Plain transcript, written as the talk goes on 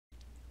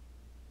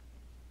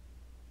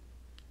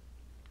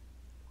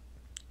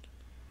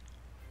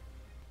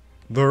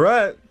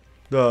Loretta,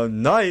 the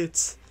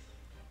knight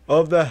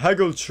of the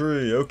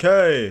Halgitree.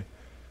 Okay.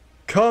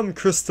 Come,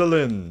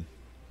 Crystalline.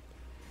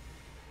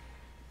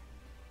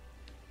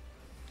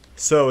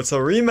 So, it's a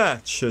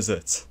rematch, is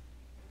it?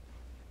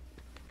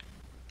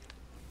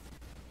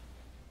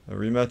 A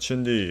rematch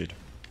indeed.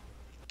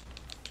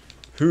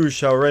 Who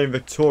shall reign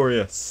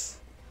victorious?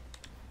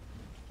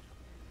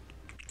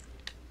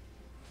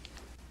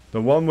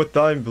 The one with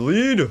thine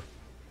bleed?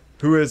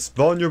 Who is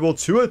vulnerable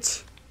to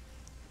it?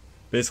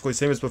 Basically,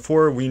 same as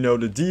before, we know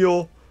the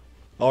deal.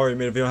 Already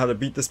made a video on how to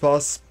beat this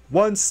boss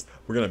once.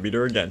 We're gonna beat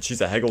her again.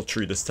 She's a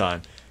Halgitree this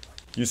time.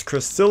 Use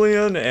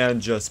Crystalline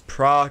and just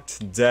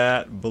procced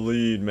that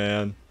bleed,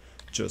 man.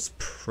 Just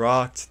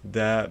procced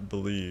that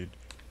bleed.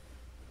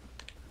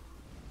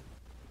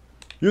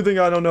 You think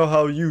I don't know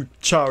how you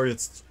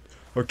chariots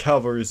or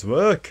cavalries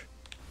work?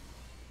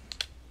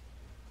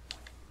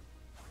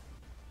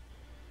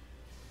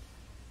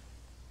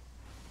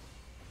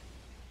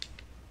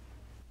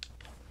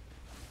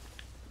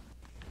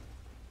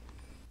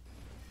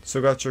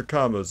 Still got your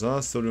combos,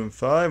 huh? Still doing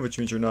 5, which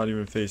means you're not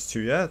even phase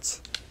 2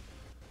 yet.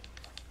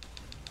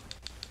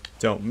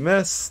 Don't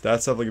miss.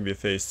 That's definitely gonna be a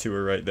phase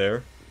 2er right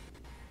there.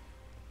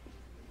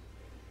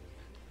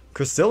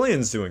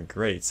 Crystalline's doing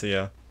great, so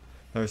yeah.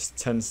 There's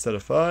 10 instead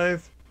of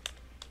 5.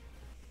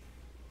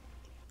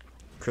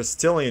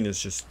 Crystalline is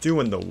just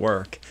doing the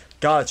work.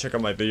 Gotta check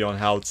out my video on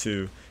how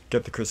to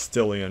get the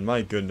Crystalline,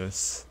 my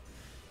goodness.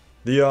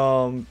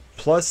 The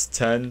plus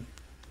 10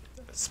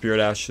 Spirit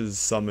Ashes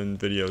summon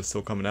video is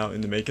still coming out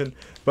in the making.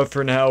 But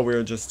for now,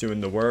 we're just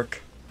doing the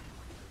work.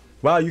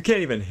 Wow, you can't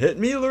even hit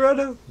me,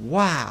 Loretta?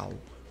 Wow.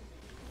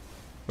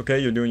 Okay,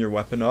 you're doing your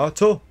weapon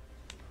auto.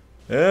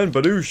 And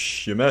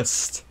badoosh, you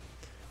missed.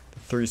 The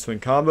 3 swing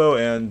combo,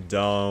 and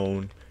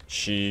down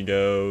she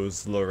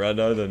goes.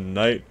 Loretta the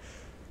knight.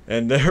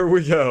 And there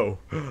we go.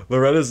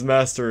 Loretta's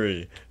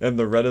mastery and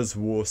Loretta's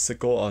wool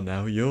sickle are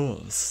now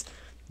yours.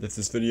 If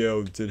this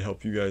video did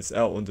help you guys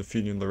out on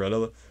defeating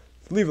Loretta,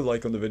 leave a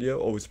like on the video,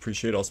 always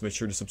appreciate it. Also make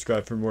sure to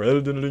subscribe for more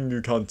editing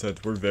new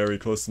content. We're very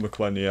close to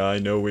Melenia, I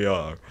know we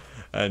are.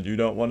 And you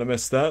don't want to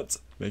miss that.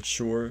 Make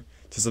sure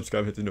to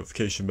subscribe, hit the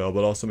notification bell,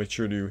 but also make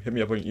sure to hit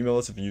me up on your email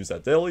list if you use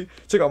that daily.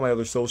 Check out my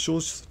other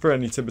socials for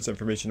any tidbits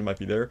information that might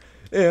be there.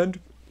 And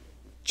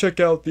check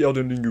out the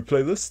Elden Ring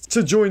playlist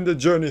to join the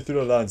journey through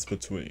the lands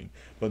between.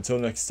 But until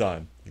next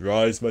time,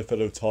 rise my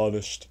fellow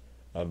tarnished,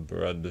 and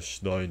brandish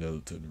thine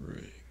Elden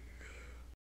Ring.